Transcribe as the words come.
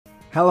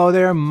Hello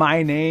there,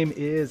 my name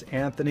is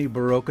Anthony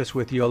Barocas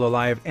with YOLO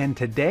Live, and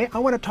today I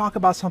want to talk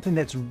about something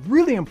that's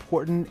really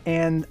important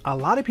and a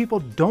lot of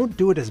people don't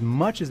do it as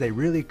much as they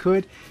really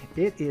could.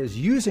 It is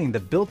using the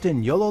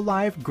built-in YOLO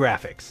Live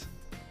graphics.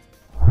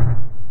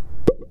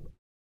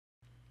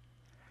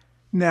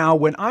 Now,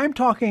 when I'm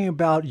talking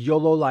about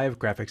YOLO Live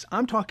graphics,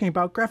 I'm talking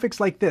about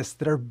graphics like this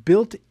that are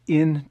built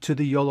into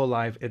the YOLO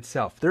Live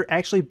itself. They're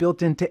actually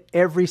built into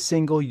every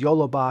single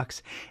YOLO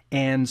box,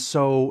 and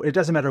so it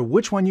doesn't matter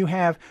which one you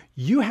have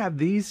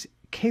these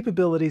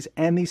capabilities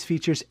and these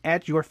features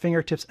at your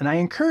fingertips, and I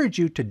encourage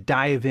you to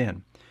dive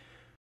in.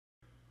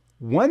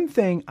 One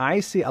thing I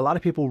see a lot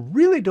of people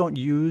really don't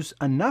use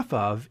enough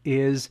of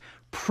is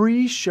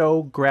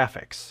pre-show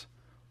graphics.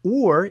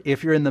 Or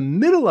if you're in the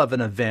middle of an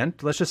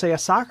event, let's just say a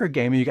soccer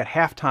game, and you got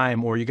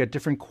halftime or you got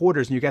different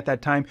quarters and you got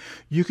that time,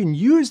 you can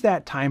use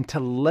that time to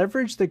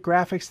leverage the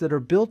graphics that are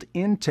built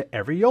into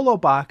every YOLO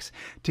box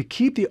to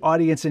keep the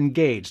audience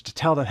engaged, to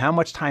tell them how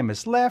much time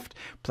is left,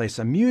 play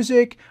some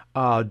music,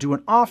 do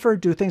an offer,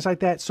 do things like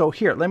that. So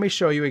here, let me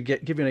show you,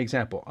 give you an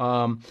example.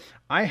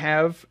 I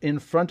have in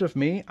front of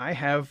me, I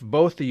have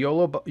both the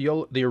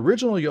the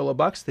original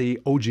YoloBox, the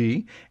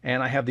OG,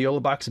 and I have the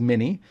YoloBox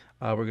Mini.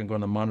 We're going to go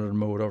in the monitor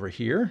mode over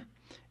here.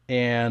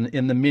 And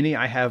in the Mini,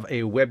 I have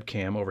a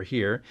webcam over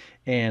here.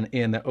 And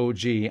in the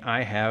OG,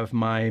 I have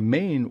my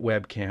main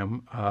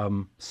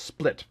webcam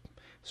split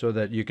so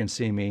that you can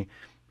see me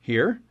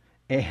here.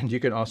 And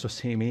you can also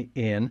see me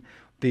in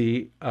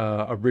the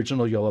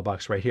original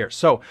YoloBox right here.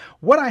 So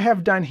what I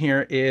have done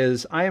here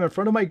is I am in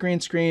front of my green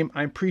screen.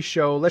 I'm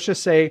pre-show. Let's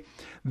just say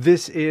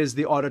this is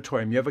the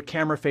auditorium. You have a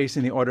camera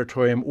facing the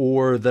auditorium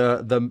or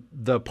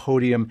the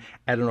podium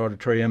at an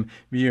auditorium.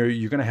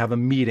 You're going to have a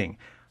meeting.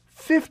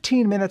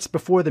 15 minutes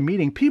before the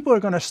meeting, people are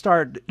going to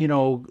start,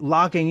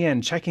 logging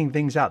in, checking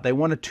things out. They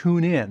want to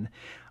tune in.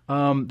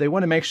 They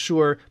want to make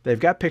sure they've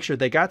got picture,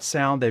 they got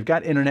sound, they've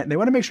got internet, and they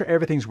want to make sure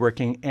everything's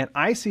working. And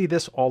I see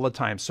this all the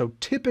time. So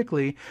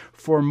typically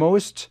for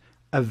most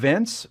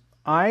events,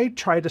 I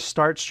try to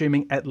start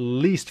streaming at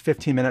least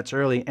 15 minutes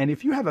early. And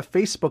if you have a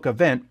Facebook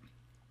event,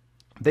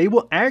 they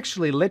will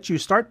actually let you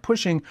start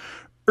pushing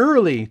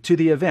early to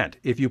the event.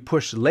 If you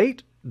push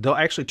late, they'll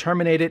actually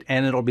terminate it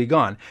and it'll be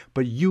gone.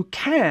 But you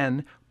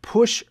can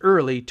push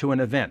early to an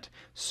event.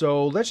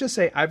 So let's just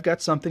say I've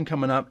got something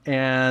coming up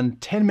and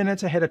 10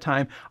 minutes ahead of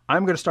time,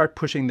 I'm going to start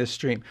pushing this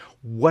stream.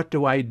 What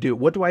do I do?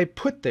 What do I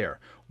put there?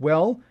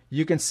 Well,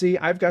 you can see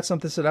I've got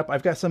something set up.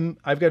 I've got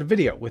a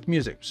video with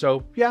music.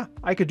 So yeah,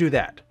 I could do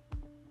that.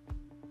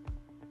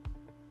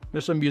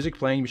 There's some music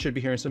playing. You should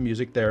be hearing some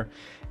music there.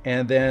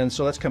 And then,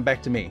 so let's come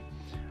back to me.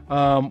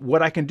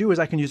 What I can do is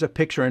I can use a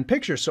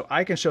picture-in-picture so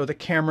I can show the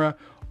camera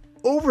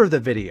over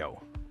the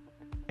video.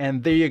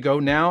 And there you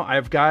go. Now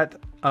I've got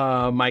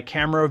my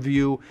camera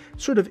view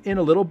sort of in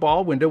a little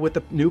ball window with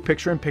the new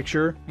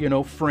picture-in-picture,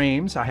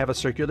 frames. I have a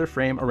circular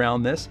frame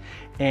around this,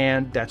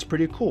 and that's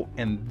pretty cool.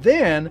 And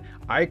then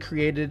I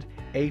created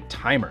a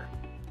timer.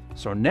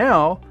 So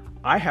now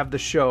I have the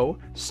show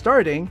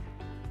starting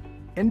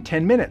in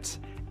 10 minutes.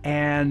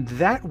 And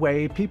that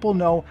way people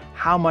know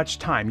how much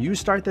time. You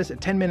start this at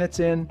 10 minutes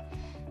in,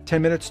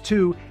 10 minutes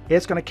to,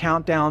 it's going to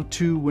count down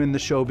to when the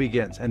show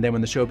begins. And then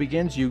when the show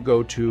begins, you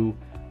go to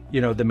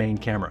the main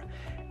camera.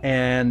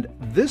 And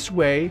this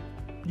way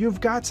you've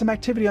got some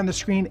activity on the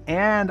screen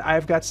and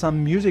I've got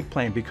some music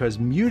playing because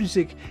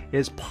music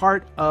is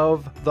part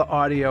of the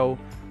audio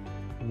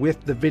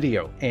with the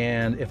video.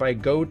 And if I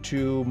go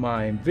to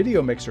my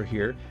video mixer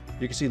here,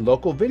 you can see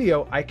local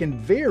video. I can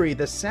vary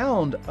the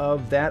sound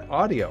of that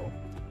audio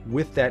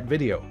with that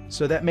video.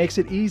 So that makes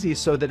it easy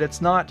so that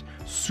it's not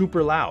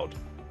super loud.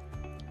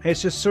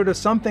 It's just sort of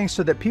something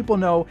so that people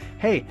know,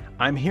 hey,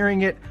 I'm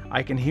hearing it.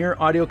 I can hear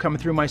audio coming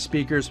through my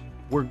speakers.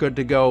 We're good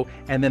to go.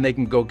 And then they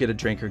can go get a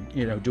drink or,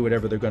 do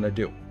whatever they're going to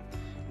do.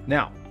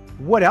 Now,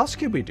 what else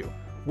could we do?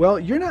 Well,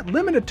 you're not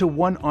limited to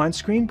one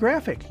on-screen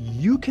graphic.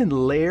 You can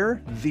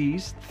layer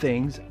these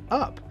things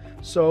up.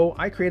 So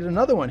I created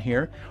another one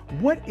here.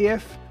 What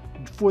if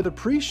for the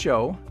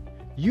pre-show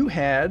you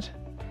had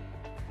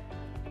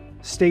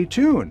stay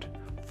tuned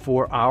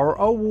for our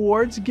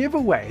awards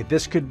giveaway?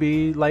 This could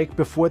be like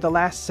before the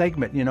last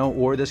segment,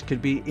 or this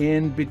could be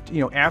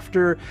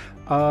after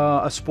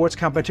a sports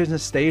competition.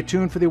 Stay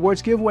tuned for the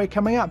awards giveaway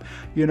coming up.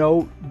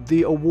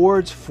 The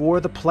awards for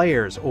the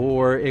players,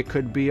 or it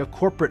could be a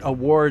corporate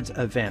awards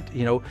event.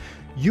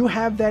 You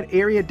have that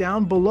area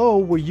down below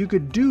where you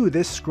could do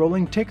this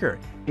scrolling ticker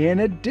in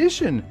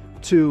addition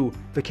to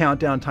the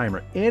countdown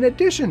timer, in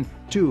addition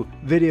to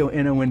video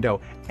in a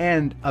window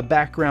and a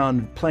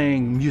background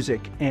playing music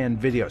and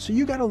video. So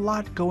you got a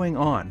lot going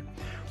on.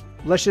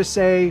 Let's just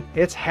say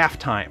it's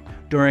halftime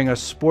during a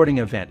sporting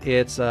event.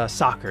 It's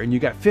soccer and you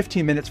got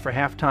 15 minutes for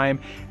halftime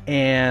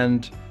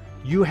and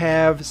you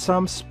have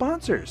some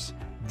sponsors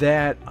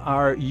that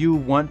you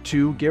want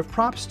to give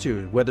props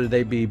to, whether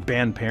they be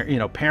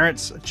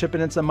parents chipping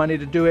in some money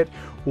to do it,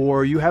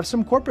 or you have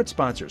some corporate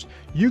sponsors.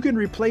 You can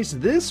replace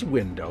this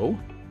window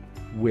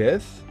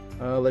with,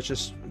 let's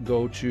just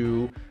go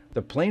to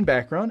the plain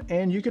background,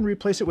 and you can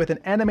replace it with an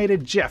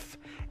animated GIF.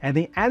 And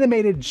the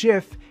animated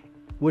GIF,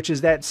 which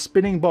is that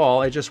spinning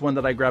ball, it's just one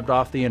that I grabbed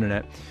off the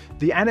internet.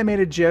 The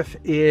animated GIF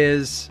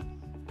is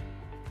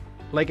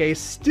like a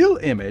still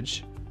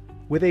image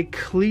with a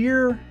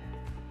clear,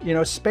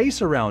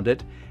 space around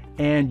it,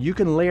 and you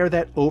can layer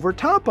that over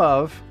top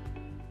of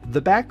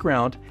the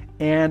background,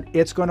 and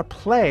it's going to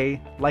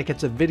play like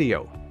it's a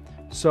video.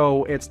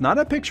 So it's not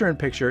a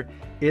picture-in-picture,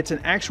 it's an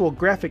actual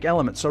graphic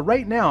element. So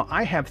right now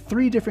I have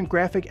 3 different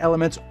graphic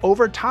elements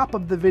over top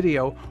of the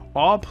video,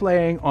 all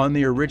playing on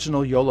the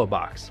original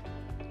YoloBox.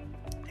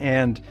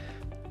 And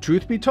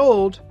truth be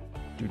told,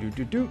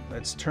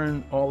 let's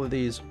turn all of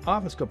these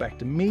off. Let's go back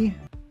to me.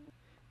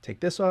 Take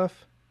this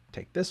off,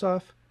 take this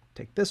off,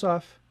 take this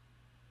off.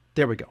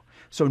 There we go.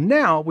 So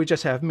now we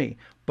just have me,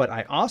 but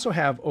I also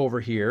have over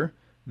here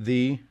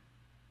the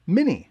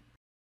mini.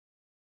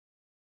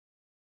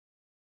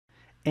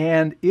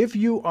 And if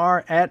you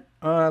are at,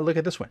 look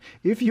at this one.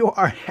 If you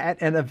are at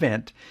an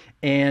event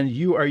and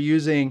you are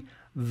using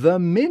the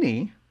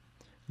mini,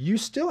 you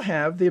still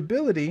have the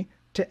ability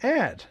to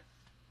add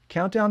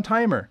countdown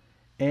timer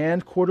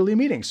and quarterly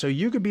meetings. So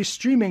you could be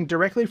streaming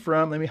directly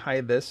from, let me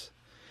hide this.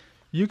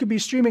 You could be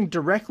streaming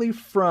directly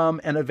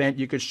from an event.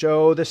 You could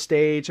show the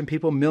stage and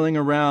people milling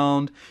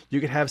around. You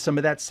could have some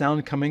of that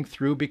sound coming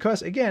through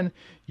because, again,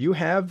 you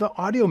have the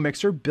audio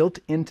mixer built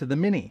into the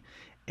mini.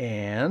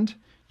 And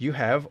you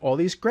have all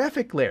these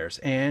graphic layers,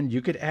 and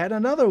you could add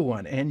another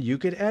one, and you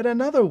could add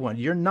another one.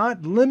 You're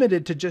not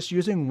limited to just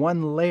using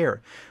one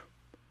layer.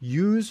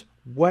 Use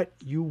what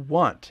you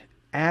want.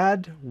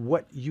 Add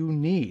what you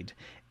need.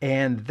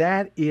 And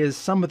that is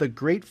some of the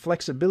great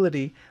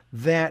flexibility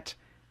that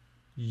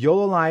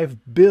YoloLive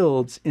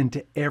builds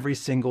into every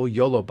single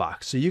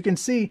YoloBox. So you can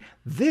see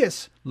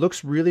this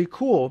looks really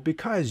cool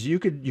because you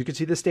could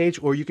see the stage,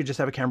 or you could just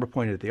have a camera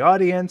pointed at the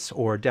audience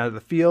or down at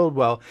the field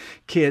while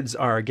kids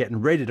are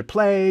getting ready to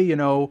play.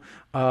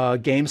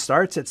 Game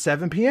starts at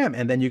 7 p.m.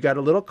 and then you got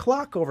a little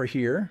clock over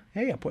here.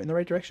 Hey, I'm pointing the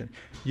right direction.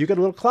 You got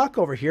a little clock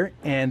over here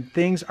and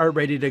things are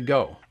ready to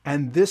go.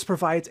 And this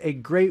provides a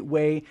great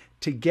way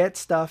to get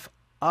stuff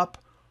up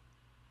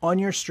on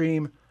your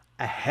stream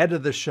ahead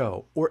of the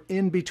show or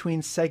in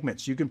between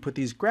segments. You can put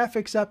these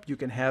graphics up. You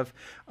can have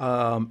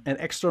an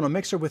external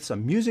mixer with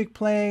some music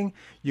playing.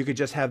 You could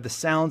just have the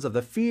sounds of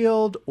the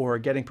field or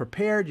getting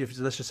prepared.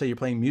 Let's just say you're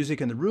playing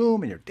music in the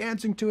room and you're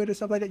dancing to it or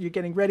stuff like that. You're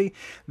getting ready.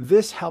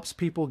 This helps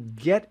people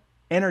get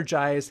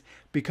energized,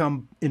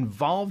 become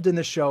involved in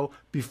the show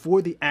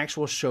before the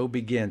actual show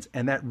begins.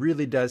 And that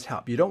really does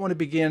help. You don't want to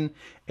begin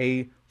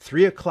a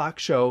 3 o'clock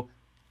show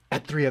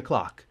at 3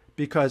 o'clock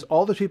because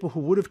all the people who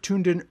would have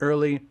tuned in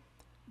early,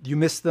 you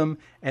miss them,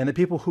 and the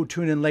people who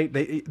tune in late,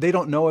 they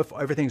don't know if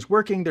everything's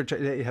working.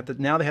 They have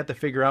to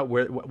figure out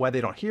why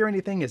they don't hear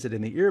anything. Is it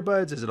in the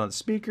earbuds? Is it on the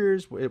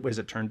speakers? Is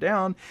it turned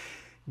down?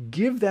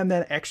 Give them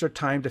that extra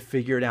time to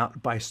figure it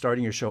out by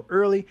starting your show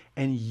early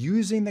and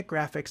using the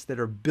graphics that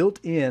are built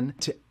in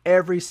to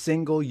every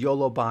single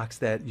YoloBox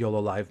that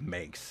YoloLive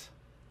makes.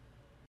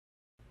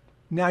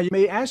 Now you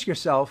may ask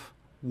yourself,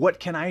 what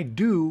can I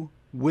do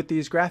with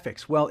these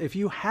graphics? Well, if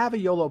you have a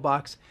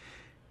YoloBox,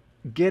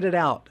 get it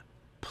out.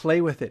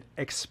 Play with it,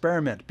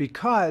 experiment,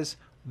 because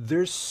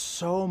there's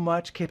so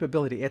much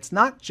capability. It's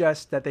not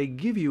just that they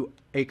give you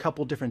a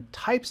couple different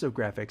types of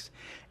graphics.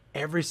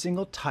 Every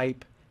single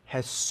type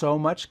has so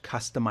much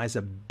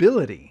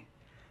customizability.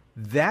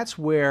 That's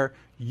where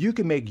you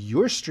can make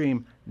your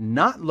stream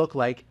not look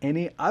like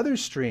any other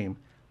stream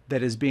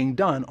that is being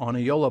done on a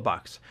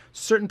YoloBox.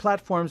 Certain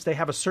platforms, they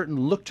have a certain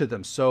look to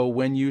them. So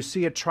when you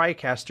see a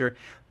TriCaster,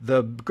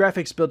 the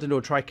graphics built into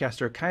a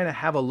TriCaster kind of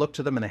have a look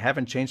to them and they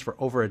haven't changed for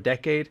over a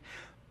decade.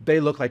 They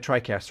look like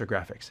TriCaster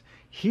graphics.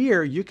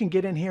 Here, you can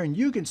get in here and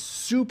you can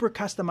super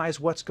customize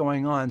what's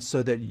going on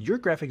so that your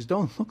graphics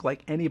don't look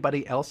like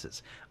anybody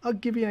else's. I'll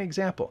give you an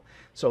example.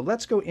 So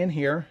let's go in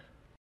here.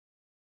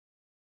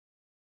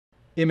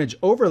 Image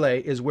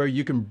overlay is where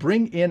you can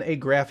bring in a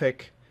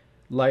graphic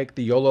like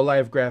the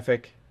YoloLive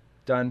graphic,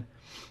 done,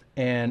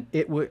 and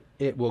it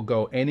will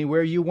go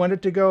anywhere you want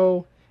it to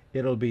go.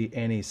 It'll be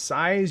any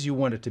size you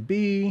want it to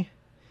be.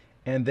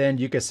 And then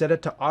you can set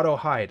it to auto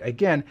hide.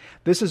 Again,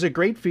 this is a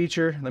great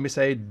feature. Let me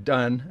say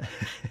done.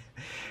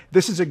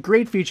 This is a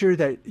great feature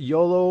that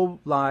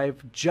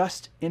YoloLive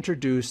just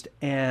introduced,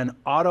 and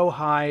auto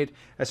hide,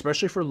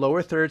 especially for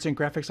lower thirds and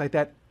graphics like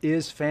that,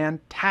 is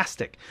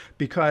fantastic.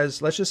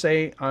 Because let's just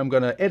say I'm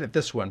going to edit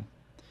this one.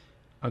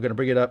 I'm going to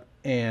bring it up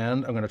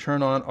and I'm going to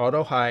turn on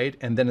auto hide,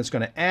 and then it's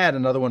going to add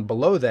another one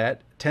below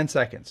that, 10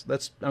 seconds.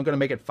 I'm going to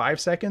make it 5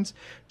 seconds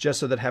just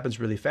so that happens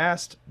really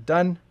fast.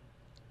 Done.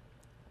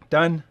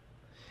 Done.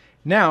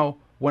 Now,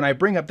 when I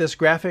bring up this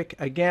graphic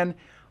again,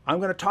 I'm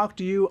going to talk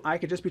to you. I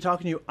could just be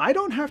talking to you. I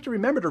don't have to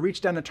remember to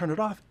reach down and turn it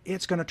off.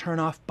 It's going to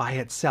turn off by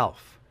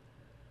itself.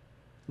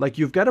 Like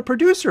you've got a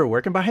producer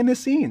working behind the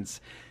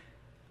scenes.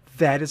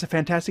 That is a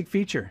fantastic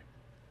feature.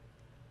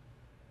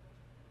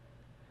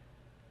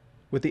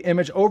 With the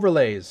image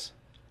overlays,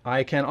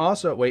 I can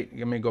also, wait,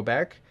 let me go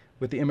back.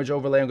 With the image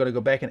overlay, I'm going to go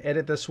back and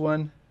edit this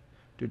one.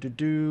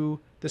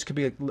 This could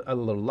be a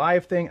little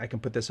live thing. I can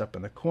put this up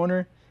in the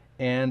corner.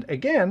 And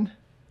again,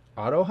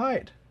 auto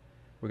hide.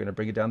 We're going to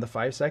bring it down to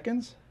 5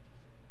 seconds.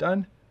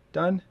 Done,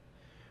 done.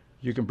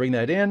 You can bring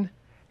that in.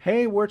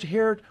 Hey, we're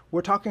here.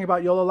 We're talking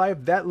about YOLO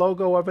Live. That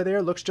logo over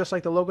there looks just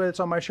like the logo that's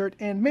on my shirt,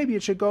 and maybe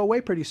it should go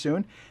away pretty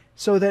soon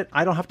so that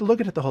I don't have to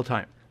look at it the whole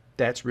time.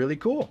 That's really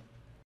cool.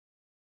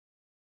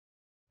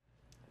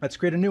 Let's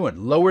create a new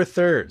one. Lower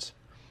thirds.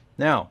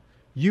 Now,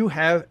 you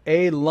have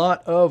a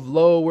lot of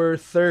lower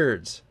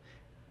thirds.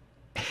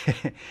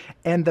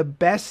 And the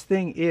best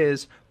thing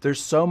is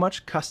there's so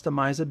much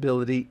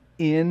customizability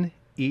in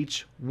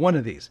each one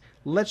of these.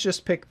 Let's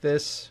just pick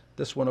this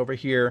one over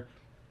here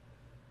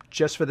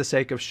just for the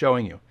sake of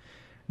showing you.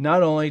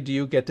 Not only do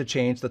you get to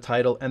change the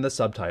title and the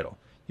subtitle,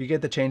 you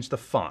get to change the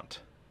font.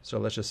 So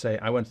let's just say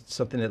I want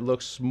something that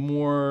looks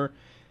more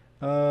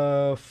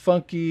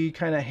funky,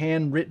 kind of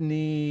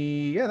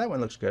handwritten-y. Yeah, that one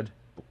looks good.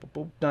 Boop, boop,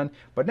 boop, done.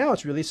 But now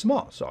it's really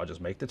small, so I'll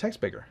just make the text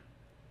bigger.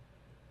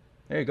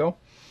 There you go.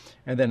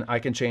 And then I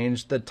can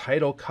change the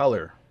title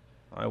color.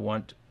 I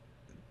want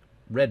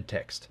red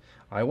text.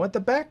 I want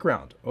the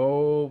background.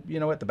 Oh, you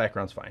know what? The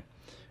background's fine.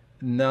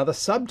 Now the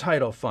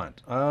subtitle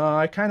font.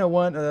 I kind of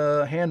want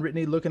a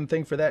handwritten-y looking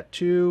thing for that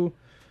too.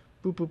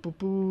 Boop, boop, boop,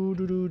 boop,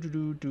 do, do,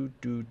 do, do,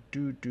 do,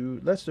 do, do.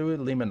 Let's do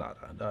it.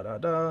 Limonada. Da, da,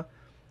 da.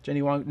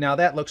 Jenny Wong. Now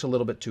that looks a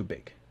little bit too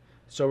big.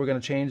 So we're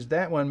going to change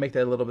that one, make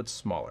that a little bit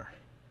smaller.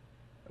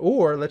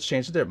 Or let's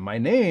change it there. My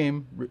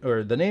name,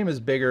 or the name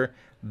is bigger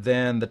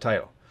than the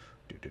title.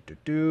 Do, do, do,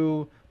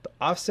 do. The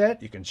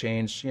offset, you can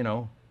change, you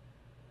know,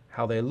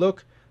 how they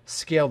look.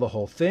 Scale the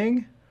whole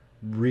thing.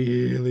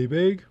 Really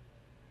big.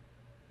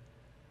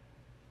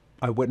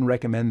 I wouldn't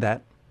recommend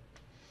that.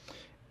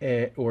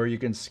 Or you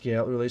can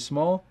scale it really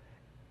small.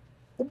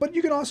 But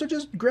you can also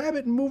just grab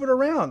it and move it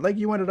around. Like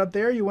you want it up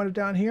there, you want it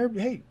down here.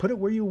 Hey, put it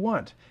where you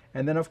want.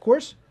 And then, of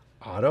course,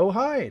 auto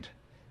hide.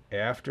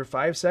 After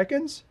 5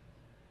 seconds,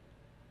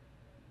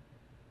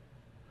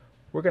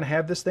 we're going to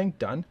have this thing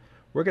done.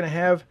 We're going to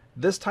have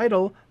this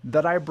title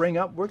that I bring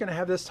up. We're going to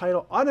have this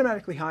title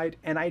automatically hide,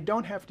 and I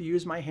don't have to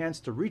use my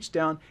hands to reach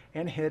down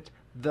and hit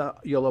the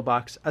YOLO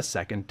box a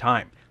second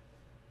time.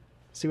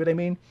 See what I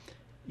mean?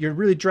 You're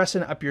really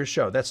dressing up your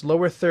show. That's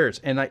lower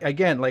thirds. And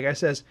again, like I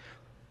says,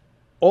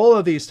 all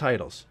of these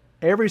titles,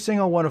 every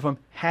single one of them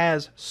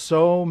has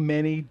so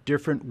many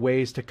different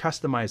ways to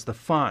customize the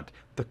font,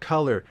 the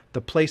color,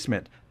 the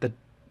placement,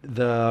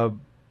 the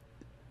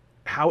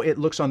how it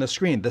looks on the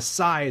screen, the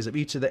size of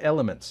each of the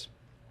elements.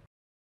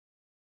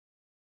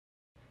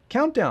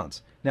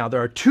 Countdowns. Now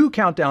there are 2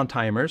 countdown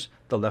timers,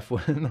 the left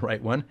one and the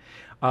right one.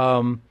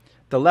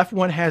 The left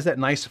one has that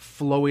nice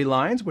flowy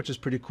lines, which is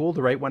pretty cool.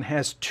 The right one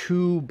has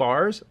 2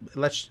 bars.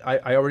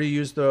 I already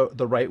used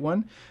the right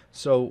one,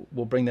 so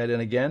we'll bring that in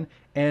again.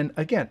 And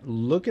again,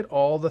 look at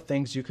all the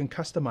things you can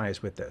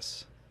customize with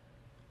this.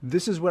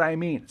 This is what I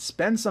mean.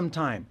 Spend some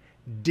time,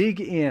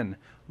 dig in,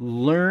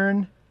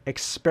 learn,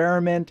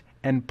 experiment,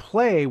 and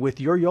play with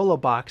your YOLO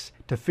box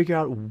to figure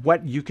out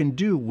what you can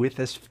do with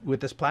this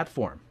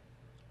platform.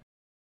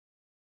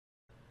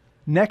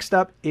 Next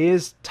up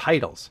is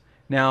titles.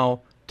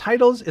 Now,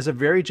 titles is a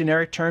very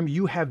generic term.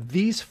 You have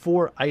these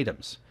 4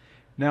 items.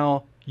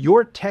 Now,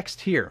 your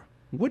text here,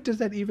 what does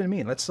that even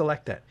mean? Let's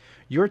select that.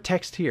 Your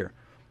text here.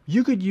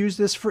 You could use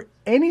this for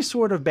any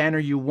sort of banner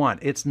you want.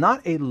 It's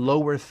not a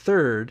lower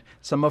third.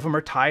 Some of them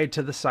are tied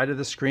to the side of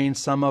the screen.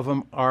 Some of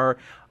them are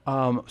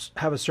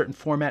have a certain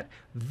format.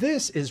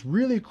 This is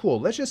really cool.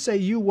 Let's just say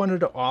you wanted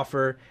to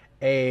offer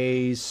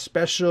a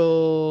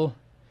special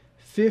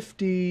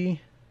 50%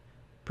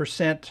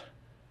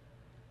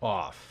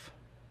 off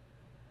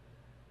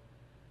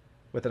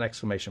with an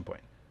exclamation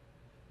point.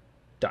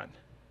 Done.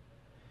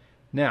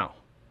 Now,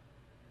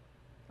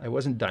 I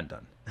wasn't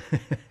done.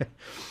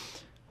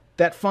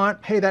 That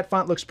font, hey, that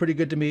font looks pretty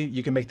good to me.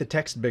 You can make the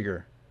text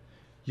bigger.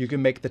 You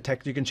can make the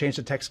text, you can change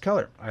the text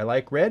color. I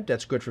like red,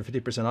 that's good for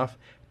 50% off.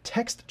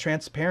 Text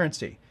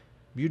transparency.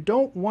 You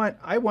don't want,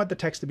 I want the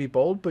text to be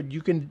bold, but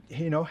you can,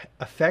 you know,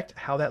 affect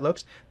how that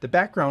looks. The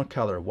background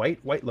color,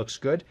 white looks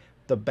good.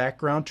 The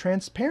background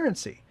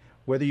transparency,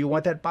 whether you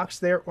want that box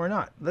there or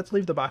not. Let's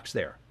leave the box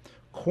there.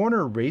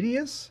 Corner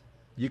radius,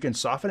 you can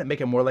soften it,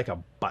 make it more like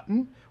a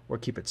button, or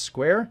keep it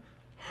square.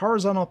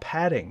 Horizontal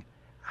padding,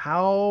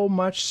 how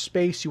much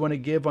space you want to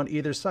give on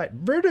either side.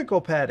 Vertical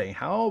padding,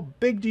 how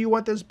big do you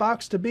want this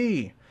box to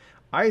be?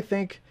 I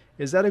think,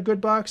 is that a good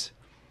box?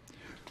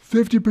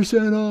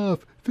 50%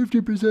 off,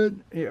 50%,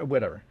 yeah,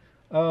 whatever.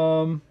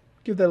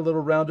 Give that a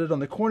little rounded on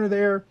the corner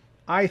there.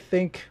 I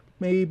think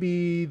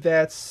maybe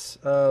that's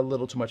a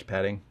little too much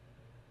padding.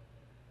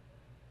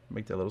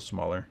 Make that a little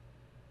smaller.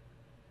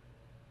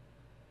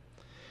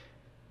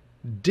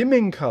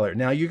 Dimming color.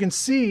 Now you can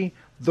see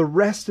the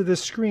rest of the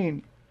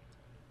screen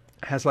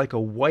has like a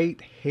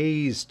white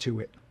haze to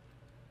it.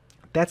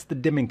 That's the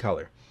dimming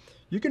color.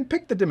 You can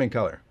pick the dimming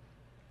color.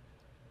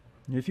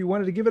 If you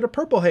wanted to give it a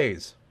purple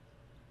haze,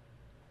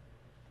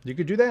 you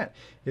could do that.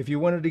 If you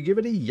wanted to give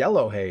it a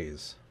yellow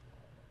haze,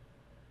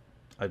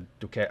 I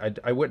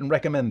wouldn't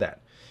recommend that.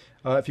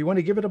 If you want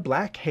to give it a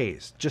black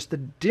haze, just to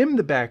dim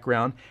the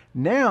background,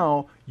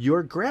 now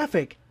your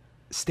graphic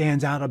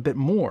stands out a bit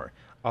more.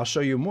 I'll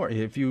show you more.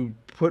 If you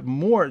put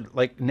more,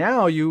 like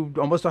now you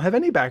almost don't have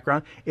any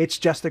background. It's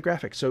just the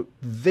graphic. So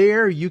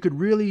there you could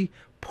really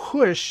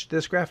push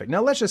this graphic.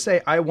 Now let's just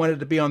say I wanted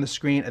to be on the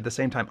screen at the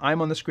same time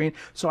I'm on the screen.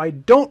 So I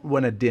don't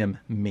want to dim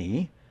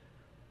me.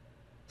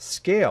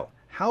 Scale.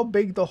 How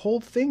big the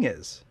whole thing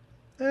is.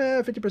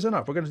 50%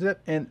 off. We're going to do that.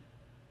 And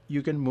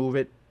you can move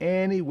it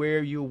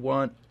anywhere you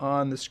want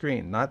on the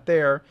screen. Not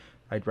there.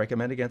 I'd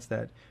recommend against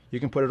that. You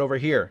can put it over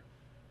here.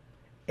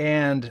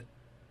 And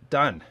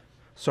done.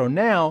 So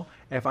now,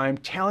 if I'm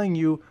telling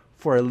you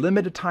for a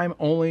limited time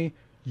only,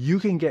 you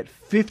can get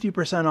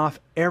 50% off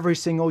every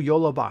single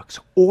YoloBox.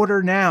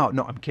 Order now.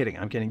 No, I'm kidding.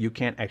 I'm kidding. You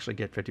can't actually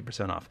get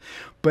 50% off.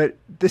 But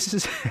this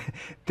is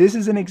this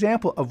is an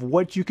example of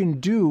what you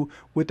can do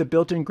with the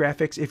built-in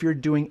graphics if you're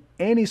doing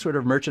any sort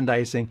of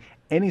merchandising,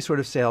 any sort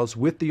of sales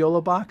with the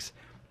YoloBox.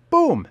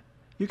 Boom!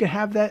 You can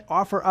have that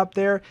offer up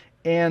there.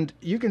 And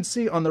you can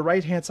see on the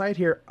right-hand side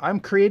here, I'm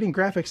creating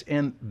graphics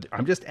and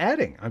I'm just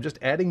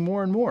adding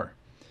more and more.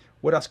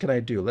 What else can I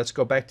do? Let's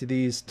go back to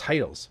these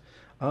titles.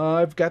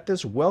 I've got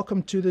this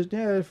welcome to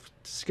the,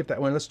 skip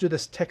that one. Let's do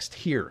this text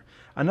here.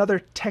 Another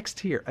text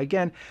here.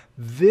 Again,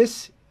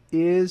 this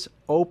is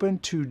open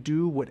to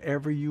do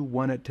whatever you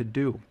want it to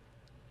do.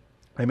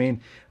 I mean,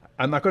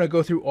 I'm not going to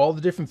go through all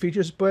the different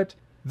features, but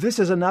this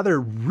is another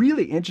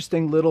really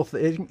interesting little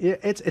thing.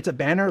 It's a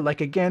banner,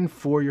 like again,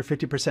 for your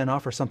 50%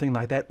 off or something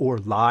like that, or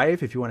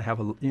live. If you want to have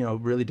a,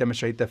 really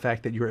demonstrate the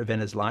fact that your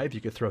event is live, you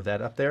could throw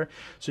that up there.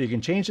 So you can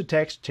change the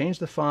text, change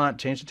the font,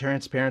 change the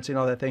transparency and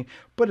all that thing.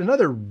 But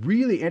another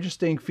really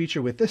interesting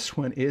feature with this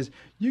one is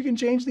you can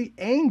change the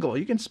angle.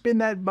 You can spin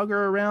that bugger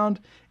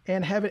around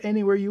and have it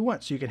anywhere you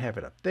want. So you can have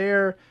it up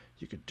there.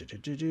 You could,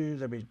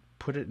 let me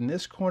put it in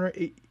this corner.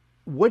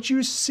 What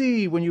you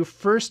see when you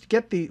first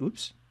get the,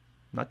 oops.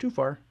 Not too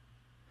far.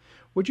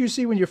 What you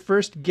see when you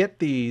first get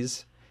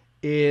these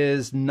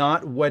is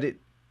not what it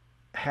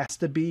has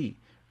to be.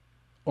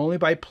 Only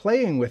by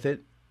playing with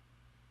it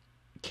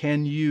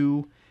can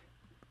you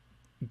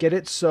get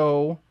it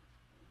so,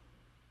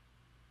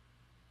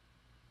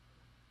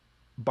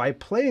 by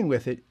playing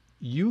with it,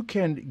 you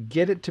can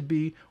get it to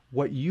be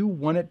what you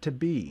want it to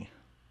be.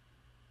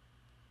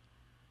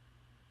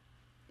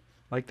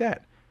 Like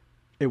that.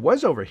 It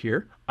was over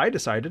here. I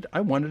decided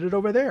I wanted it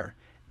over there.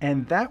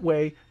 And that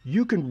way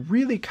you can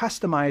really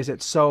customize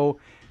it so,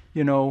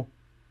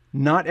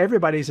 not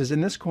everybody's is in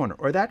this corner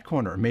or that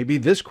corner, maybe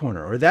this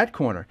corner or that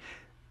corner.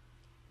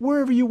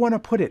 Wherever you want to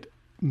put it,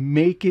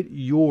 make it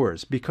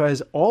yours,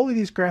 because all of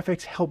these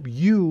graphics help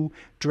you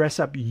dress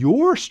up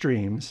your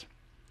streams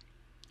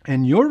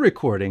and your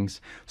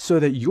recordings so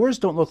that yours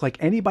don't look like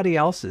anybody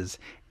else's,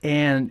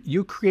 and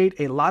you create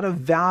a lot of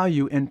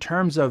value in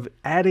terms of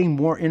adding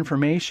more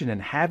information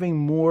and having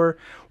more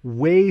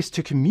ways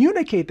to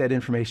communicate that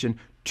information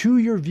to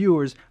your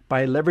viewers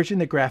by leveraging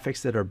the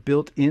graphics that are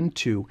built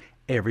into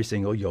every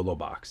single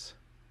YoloBox.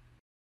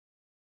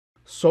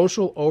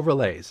 Social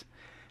overlays.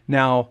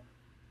 Now,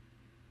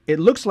 it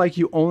looks like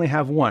you only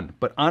have one,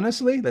 but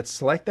honestly, let's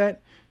select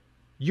that.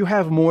 You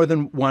have more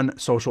than one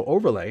social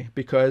overlay,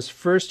 because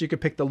first you could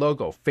pick the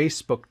logo: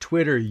 Facebook,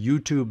 Twitter,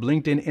 YouTube,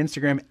 LinkedIn,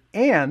 Instagram,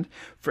 and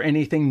for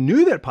anything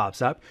new that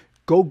pops up,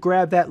 go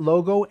grab that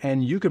logo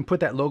and you can put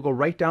that logo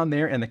right down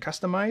there in the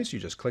customize. You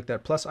just click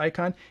that plus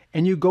icon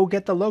and you go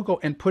get the logo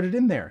and put it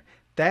in there.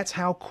 That's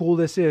how cool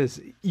this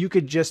is. You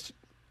could just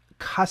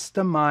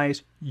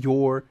customize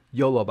your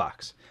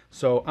YoloBox.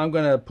 So I'm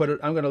going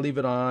to leave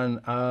it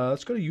on,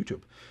 let's go to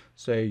YouTube.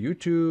 Say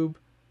YouTube,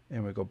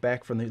 and we go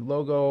back from the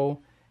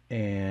logo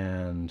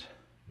and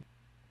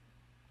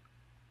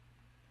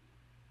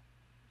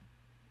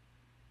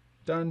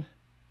done.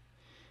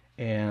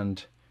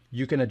 And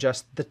you can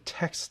adjust the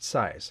text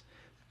size.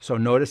 So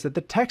notice that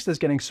the text is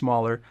getting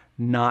smaller,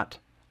 not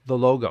the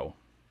logo.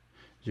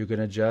 You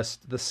can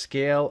adjust the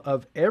scale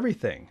of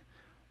everything.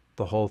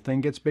 The whole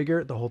thing gets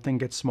bigger, the whole thing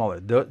gets smaller.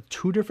 The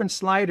two different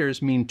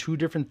sliders mean two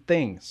different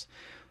things.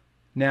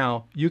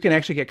 Now, you can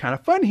actually get kind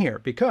of fun here,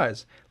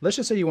 because let's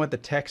just say you want the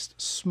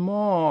text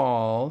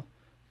small,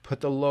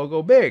 put the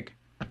logo big.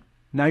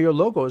 Now your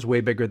logo is way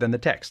bigger than the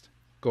text.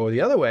 Go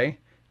the other way,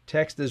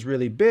 text is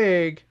really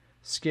big,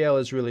 scale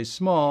is really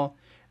small.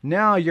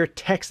 Now your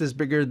text is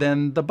bigger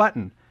than the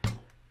button.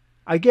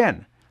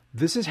 Again,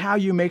 this is how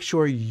you make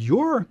sure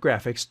your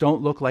graphics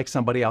don't look like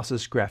somebody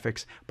else's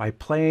graphics, by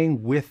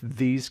playing with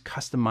these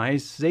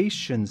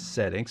customization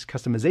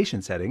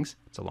settings,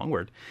 it's a long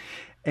word,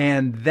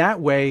 and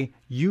that way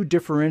you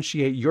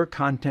differentiate your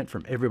content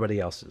from everybody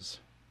else's.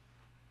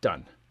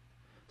 Done.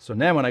 So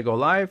now when I go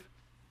live,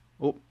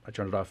 oh, I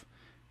turned it off.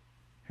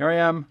 Here I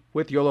am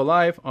with YOLO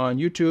Live on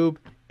YouTube,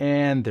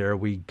 and there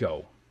we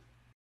go.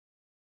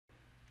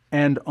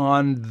 And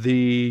on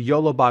the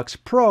YoloBox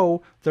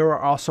Pro, there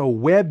are also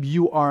web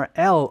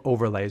URL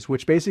overlays,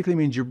 which basically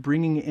means you're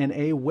bringing in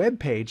a web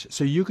page,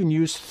 so you can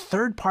use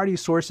third-party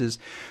sources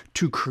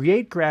to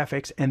create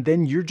graphics, and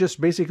then you're just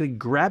basically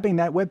grabbing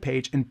that web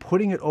page and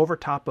putting it over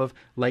top of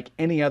like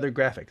any other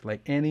graphic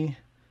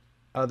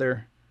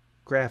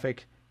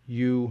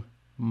you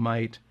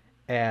might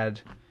add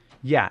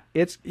Yeah,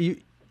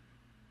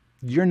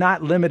 you're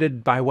not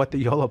limited by what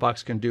the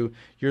YoloBox can do.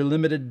 You're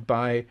limited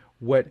by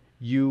what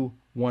you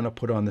want to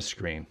put on the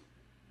screen.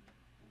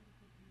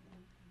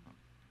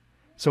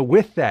 So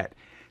with that,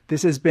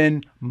 this has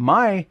been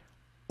my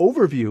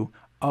overview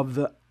of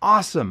the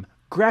awesome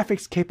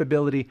graphics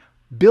capability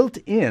built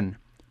in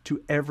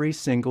to every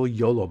single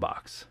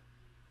YoloBox.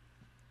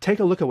 Take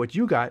a look at what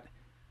you got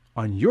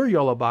on your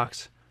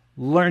YoloBox,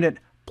 learn it,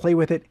 play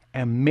with it,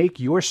 and make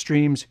your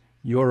streams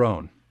your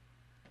own.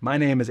 My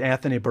name is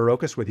Anthony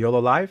Barocas with YOLO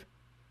Live.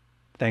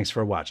 Thanks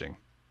for watching.